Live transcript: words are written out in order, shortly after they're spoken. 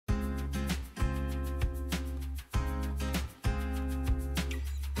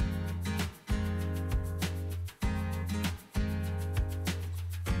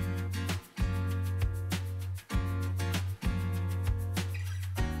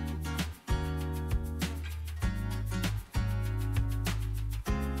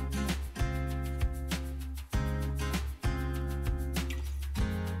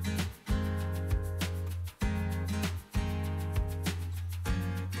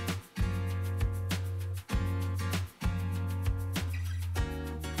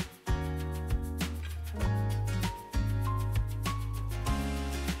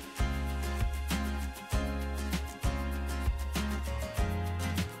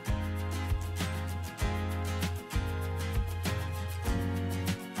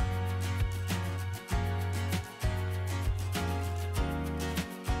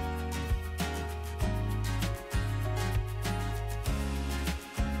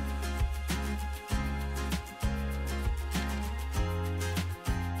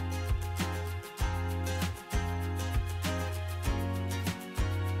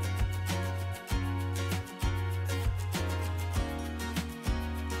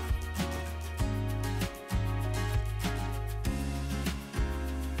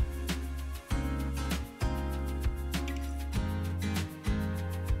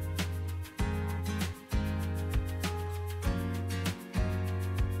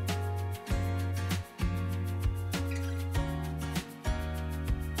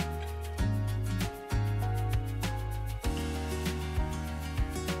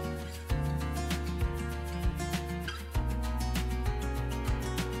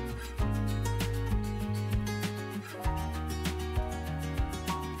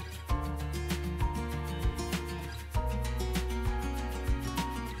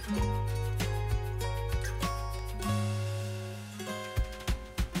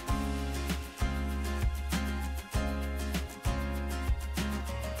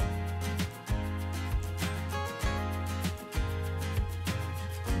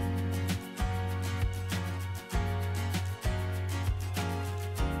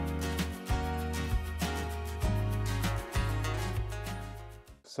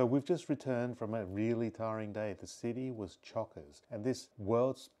So we've just returned from a really tiring day. The city was chockers, and this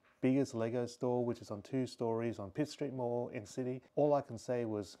world's biggest Lego store, which is on 2 stories on Pitt Street Mall in City, all I can say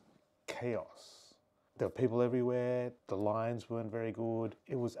was chaos. There were people everywhere, the lines weren't very good.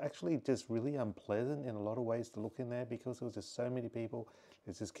 It was actually just really unpleasant in a lot of ways to look in there because there was just so many people.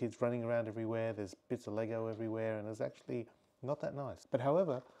 There's just kids running around everywhere, there's bits of Lego everywhere, and it was actually not that nice. But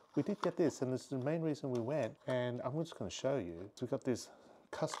however, we did get this, and this is the main reason we went, and I'm just going to show you. So we've got this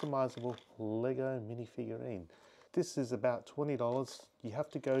customizable Lego minifigurine. This is about $20. You have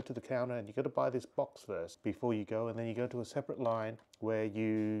to go to the counter and you got to buy this box first before you go, and then you go to a separate line where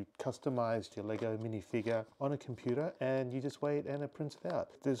you customize your Lego minifigure on a computer and you just wait and it prints it out.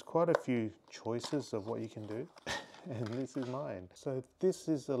 There's quite a few choices of what you can do. And this is mine. So this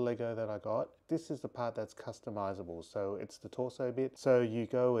is the Lego that I got. This is the part that's customizable. So it's the torso bit. So you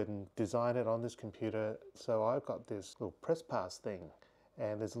go and design it on this computer. So I've got this little press pass thing,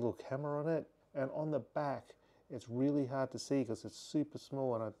 and there's a little camera on it. And on the back, it's really hard to see because it's super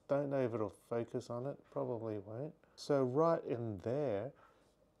small, and I don't know if it'll focus on it. Probably won't. So right in there,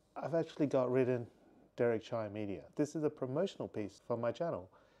 I've actually got written Derek Chai Media. This is a promotional piece for my channel.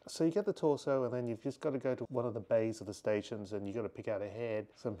 So you get the torso, and then you've just got to go to one of the bays of the stations, and you've got to pick out a head,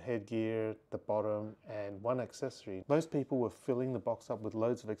 some headgear, the bottom, and one accessory. Most people were filling the box up with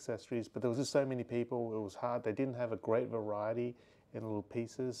loads of accessories, but there was just so many people, it was hard. They didn't have a great variety in little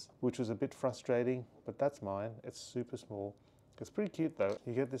pieces, which was a bit frustrating, but that's mine. It's super small. It's pretty cute though.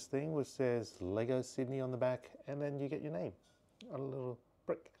 You get this thing which says Lego Sydney on the back, and then you get your name on a little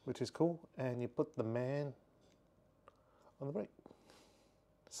brick, which is cool. And you put the man on the brick.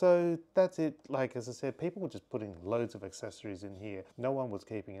 So that's it. Like, as I said, people were just putting loads of accessories in here. No one was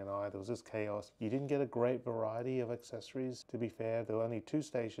keeping an eye. There was just chaos. You didn't get a great variety of accessories, to be fair. There were only 2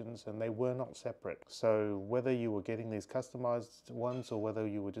 stations and they were not separate. So whether you were getting these customized ones or whether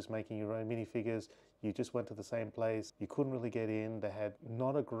you were just making your own minifigures, you just went to the same place. You couldn't really get in. They had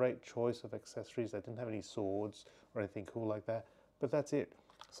not a great choice of accessories. They didn't have any swords or anything cool like that. But that's it.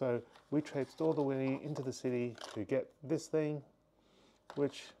 So we traipsed all the way into the city to get this thing,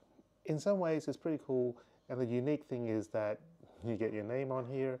 which in some ways is pretty cool. And the unique thing is that you get your name on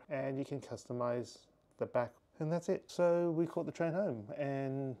here and you can customize the back, and that's it. So we caught the train home,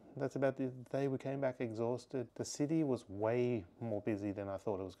 and that's about the day. We came back exhausted. The city was way more busy than I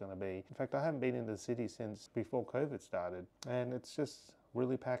thought it was going to be. In fact, I haven't been in the city since before COVID started, and it's just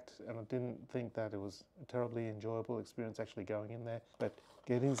really packed, and I didn't think that it was a terribly enjoyable experience actually going in there. But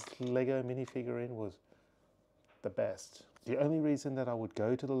getting this Lego minifigure in was the best. The only reason that I would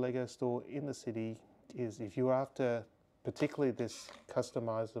go to the Lego store in the city is if you're after particularly this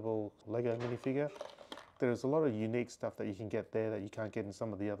customizable Lego minifigure. There's a lot of unique stuff that you can get there that you can't get in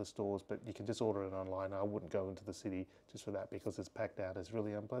some of the other stores, but you can just order it online. I wouldn't go into the city just for that because it's packed out. It's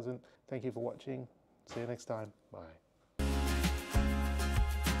really unpleasant. Thank you for watching. See you next time. Bye.